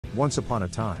Once upon a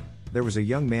time, there was a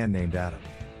young man named Adam.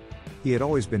 He had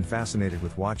always been fascinated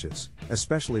with watches,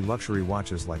 especially luxury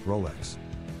watches like Rolex.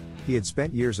 He had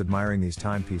spent years admiring these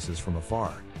timepieces from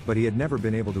afar, but he had never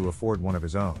been able to afford one of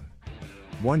his own.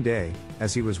 One day,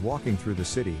 as he was walking through the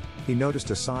city, he noticed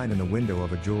a sign in the window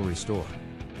of a jewelry store.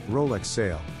 Rolex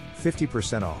sale,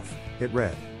 50% off, it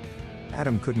read.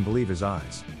 Adam couldn't believe his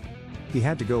eyes. He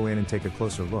had to go in and take a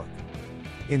closer look.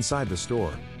 Inside the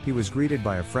store, he was greeted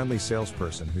by a friendly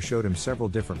salesperson who showed him several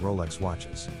different Rolex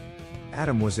watches.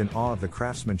 Adam was in awe of the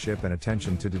craftsmanship and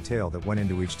attention to detail that went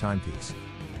into each timepiece.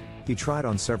 He tried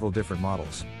on several different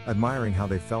models, admiring how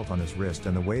they felt on his wrist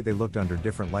and the way they looked under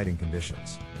different lighting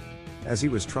conditions. As he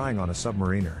was trying on a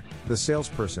Submariner, the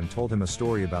salesperson told him a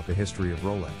story about the history of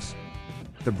Rolex.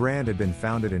 The brand had been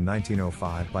founded in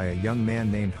 1905 by a young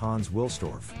man named Hans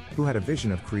Wilsdorf, who had a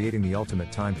vision of creating the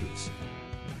ultimate timepiece.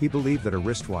 He believed that a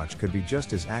wristwatch could be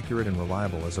just as accurate and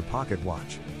reliable as a pocket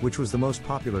watch, which was the most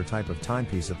popular type of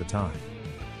timepiece at the time.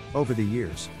 Over the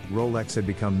years, Rolex had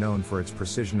become known for its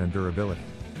precision and durability.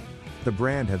 The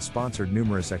brand had sponsored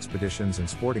numerous expeditions and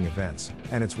sporting events,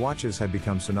 and its watches had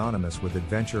become synonymous with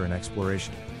adventure and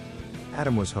exploration.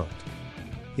 Adam was hooked.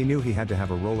 He knew he had to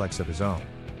have a Rolex of his own.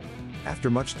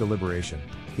 After much deliberation,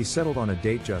 he settled on a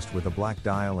Datejust with a black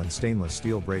dial and stainless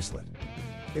steel bracelet.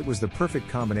 It was the perfect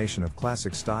combination of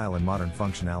classic style and modern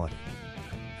functionality.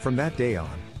 From that day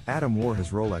on, Adam wore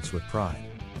his Rolex with pride.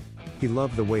 He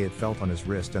loved the way it felt on his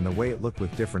wrist and the way it looked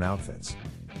with different outfits.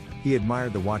 He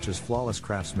admired the watch's flawless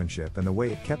craftsmanship and the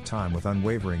way it kept time with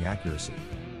unwavering accuracy.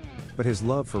 But his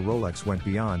love for Rolex went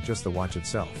beyond just the watch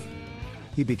itself.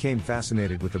 He became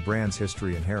fascinated with the brand's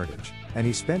history and heritage, and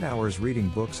he spent hours reading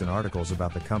books and articles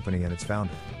about the company and its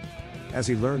founder. As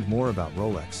he learned more about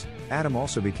Rolex, Adam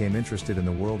also became interested in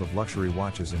the world of luxury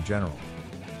watches in general.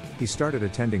 He started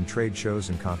attending trade shows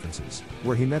and conferences,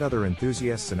 where he met other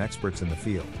enthusiasts and experts in the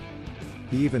field.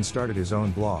 He even started his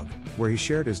own blog, where he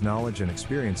shared his knowledge and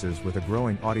experiences with a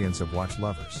growing audience of watch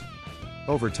lovers.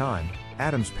 Over time,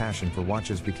 Adam's passion for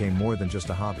watches became more than just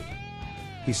a hobby.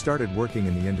 He started working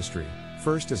in the industry,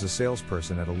 first as a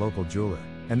salesperson at a local jeweler,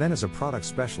 and then as a product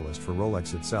specialist for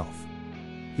Rolex itself.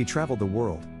 He traveled the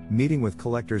world, meeting with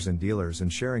collectors and dealers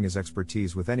and sharing his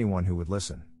expertise with anyone who would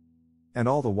listen. And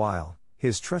all the while,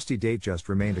 his trusty Datejust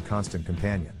remained a constant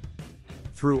companion.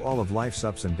 Through all of life's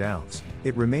ups and downs,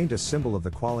 it remained a symbol of the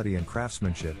quality and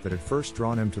craftsmanship that had first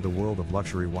drawn him to the world of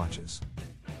luxury watches.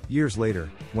 Years later,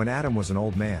 when Adam was an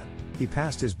old man, he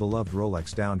passed his beloved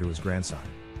Rolex down to his grandson.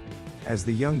 As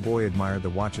the young boy admired the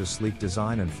watch's sleek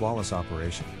design and flawless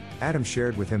operation, Adam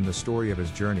shared with him the story of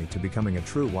his journey to becoming a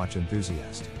true watch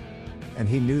enthusiast. And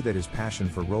he knew that his passion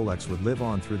for Rolex would live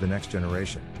on through the next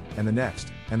generation, and the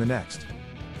next, and the next.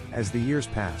 As the years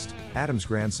passed, Adam's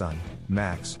grandson,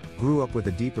 Max, grew up with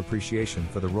a deep appreciation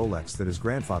for the Rolex that his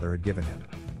grandfather had given him.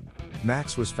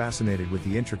 Max was fascinated with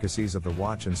the intricacies of the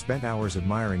watch and spent hours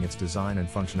admiring its design and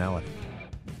functionality.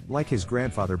 Like his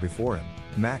grandfather before him,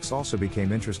 Max also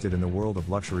became interested in the world of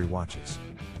luxury watches.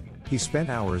 He spent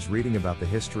hours reading about the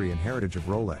history and heritage of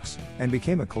Rolex, and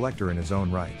became a collector in his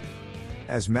own right.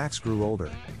 As Max grew older,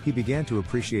 he began to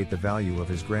appreciate the value of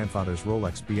his grandfather's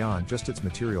Rolex beyond just its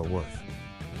material worth.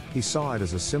 He saw it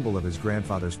as a symbol of his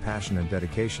grandfather's passion and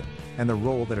dedication, and the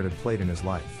role that it had played in his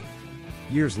life.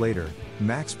 Years later,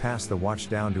 Max passed the watch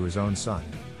down to his own son,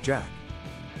 Jack.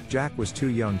 Jack was too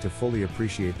young to fully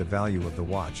appreciate the value of the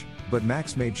watch, but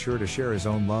Max made sure to share his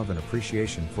own love and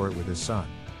appreciation for it with his son.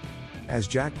 As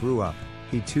Jack grew up,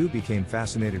 he too became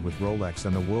fascinated with Rolex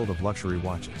and the world of luxury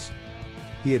watches.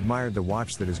 He admired the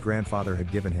watch that his grandfather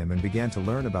had given him and began to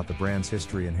learn about the brand's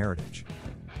history and heritage.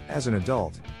 As an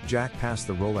adult, Jack passed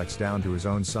the Rolex down to his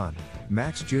own son,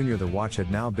 Max Jr. The watch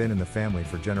had now been in the family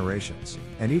for generations,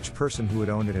 and each person who had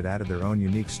owned it had added their own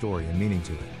unique story and meaning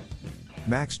to it.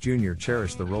 Max Jr.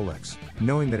 cherished the Rolex,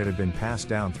 knowing that it had been passed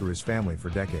down through his family for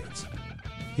decades.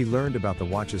 He learned about the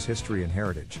watch's history and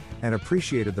heritage, and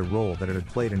appreciated the role that it had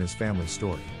played in his family's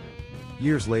story.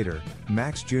 Years later,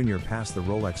 Max Jr. passed the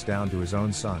Rolex down to his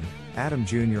own son, Adam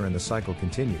Jr., and the cycle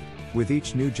continued, with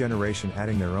each new generation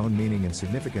adding their own meaning and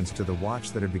significance to the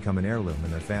watch that had become an heirloom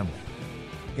in their family.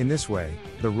 In this way,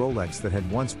 the Rolex that had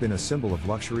once been a symbol of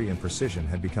luxury and precision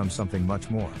had become something much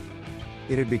more.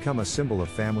 It had become a symbol of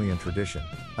family and tradition,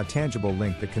 a tangible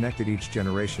link that connected each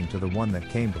generation to the one that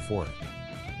came before it.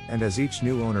 And as each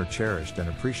new owner cherished and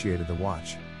appreciated the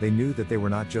watch, they knew that they were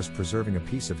not just preserving a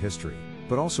piece of history,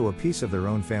 but also a piece of their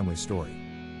own family story.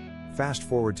 Fast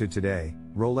forward to today,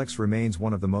 Rolex remains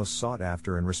one of the most sought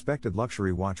after and respected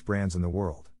luxury watch brands in the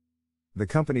world. The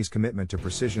company's commitment to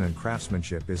precision and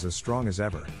craftsmanship is as strong as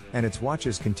ever, and its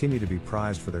watches continue to be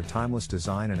prized for their timeless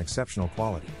design and exceptional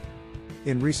quality.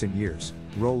 In recent years,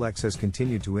 Rolex has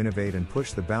continued to innovate and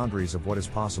push the boundaries of what is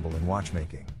possible in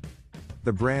watchmaking.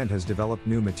 The brand has developed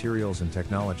new materials and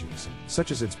technologies,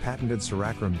 such as its patented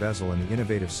Cerachrom bezel and the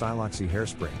innovative Siloxy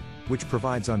hairspring, which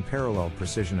provides unparalleled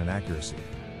precision and accuracy.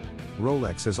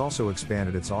 Rolex has also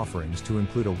expanded its offerings to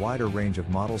include a wider range of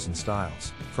models and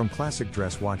styles, from classic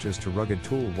dress watches to rugged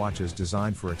tool watches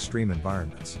designed for extreme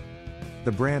environments.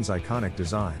 The brand's iconic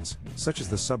designs, such as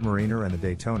the Submariner and the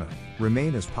Daytona,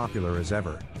 remain as popular as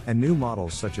ever, and new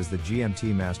models such as the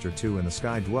GMT Master 2 and the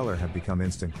Sky Dweller have become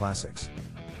instant classics.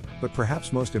 But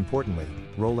perhaps most importantly,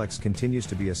 Rolex continues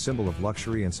to be a symbol of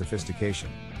luxury and sophistication,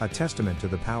 a testament to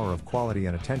the power of quality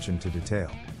and attention to detail.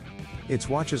 Its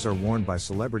watches are worn by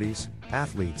celebrities,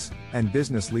 athletes, and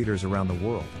business leaders around the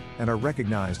world, and are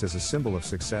recognized as a symbol of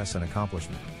success and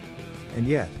accomplishment. And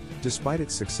yet, despite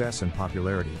its success and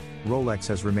popularity, Rolex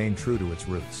has remained true to its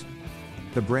roots.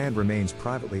 The brand remains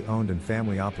privately owned and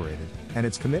family operated, and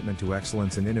its commitment to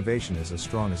excellence and innovation is as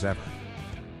strong as ever.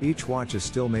 Each watch is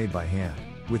still made by hand,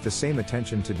 with the same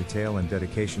attention to detail and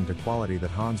dedication to quality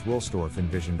that Hans Wilsdorf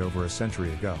envisioned over a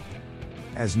century ago.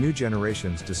 As new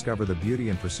generations discover the beauty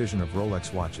and precision of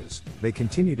Rolex watches, they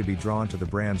continue to be drawn to the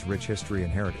brand's rich history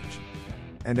and heritage.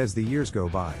 And as the years go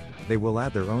by, they will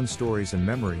add their own stories and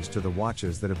memories to the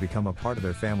watches that have become a part of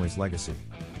their family's legacy.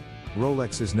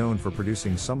 Rolex is known for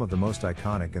producing some of the most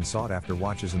iconic and sought-after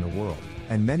watches in the world,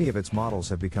 and many of its models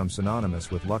have become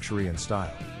synonymous with luxury and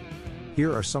style.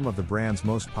 Here are some of the brand's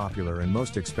most popular and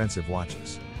most expensive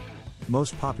watches.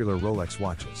 Most popular Rolex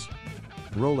watches.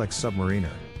 Rolex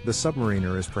Submariner. The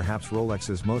Submariner is perhaps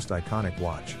Rolex's most iconic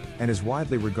watch, and is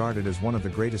widely regarded as one of the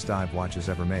greatest dive watches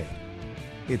ever made.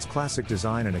 Its classic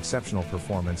design and exceptional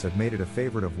performance have made it a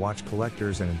favorite of watch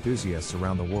collectors and enthusiasts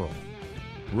around the world.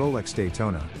 Rolex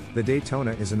Daytona. The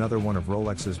Daytona is another one of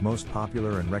Rolex's most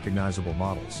popular and recognizable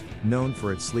models, known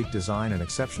for its sleek design and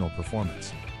exceptional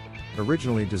performance.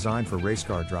 Originally designed for race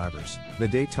car drivers, the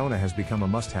Daytona has become a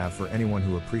must-have for anyone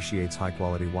who appreciates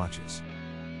high-quality watches.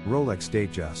 Rolex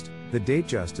Datejust. The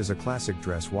Datejust is a classic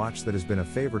dress watch that has been a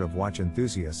favorite of watch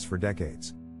enthusiasts for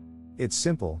decades. Its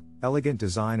simple, elegant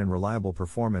design and reliable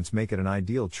performance make it an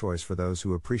ideal choice for those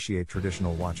who appreciate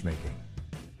traditional watchmaking.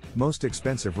 Most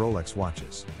expensive Rolex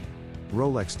watches.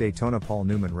 Rolex Daytona Paul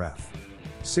Newman Ref.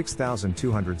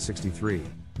 6263.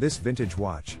 This vintage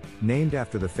watch, named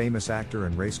after the famous actor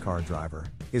and race car driver,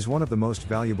 is one of the most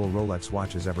valuable Rolex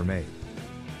watches ever made.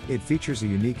 It features a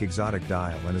unique exotic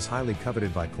dial and is highly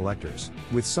coveted by collectors,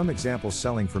 with some examples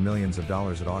selling for millions of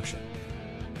dollars at auction.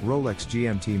 Rolex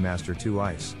GMT Master 2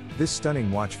 Ice. This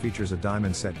stunning watch features a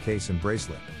diamond set case and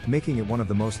bracelet, making it one of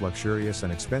the most luxurious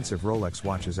and expensive Rolex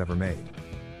watches ever made.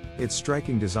 Its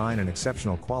striking design and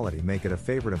exceptional quality make it a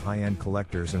favorite of high-end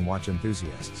collectors and watch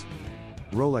enthusiasts.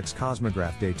 Rolex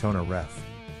Cosmograph Daytona Ref.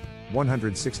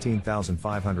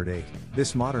 116,508.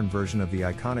 This modern version of the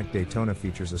iconic Daytona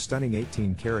features a stunning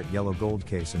 18-karat yellow gold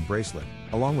case and bracelet,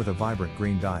 along with a vibrant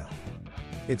green dial.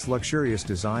 Its luxurious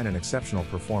design and exceptional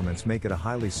performance make it a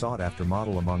highly sought-after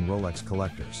model among Rolex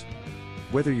collectors.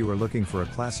 Whether you are looking for a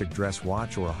classic dress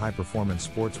watch or a high-performance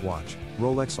sports watch,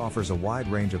 Rolex offers a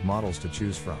wide range of models to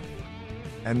choose from.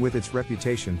 And with its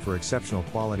reputation for exceptional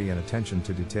quality and attention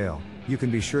to detail, you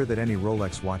can be sure that any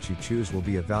Rolex watch you choose will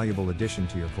be a valuable addition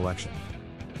to your collection.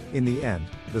 In the end,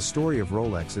 the story of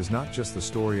Rolex is not just the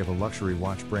story of a luxury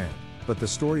watch brand, but the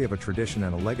story of a tradition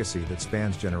and a legacy that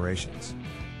spans generations.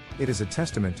 It is a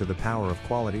testament to the power of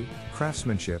quality,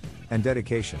 craftsmanship, and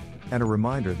dedication, and a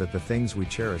reminder that the things we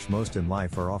cherish most in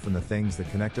life are often the things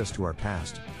that connect us to our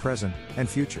past, present, and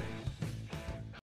future.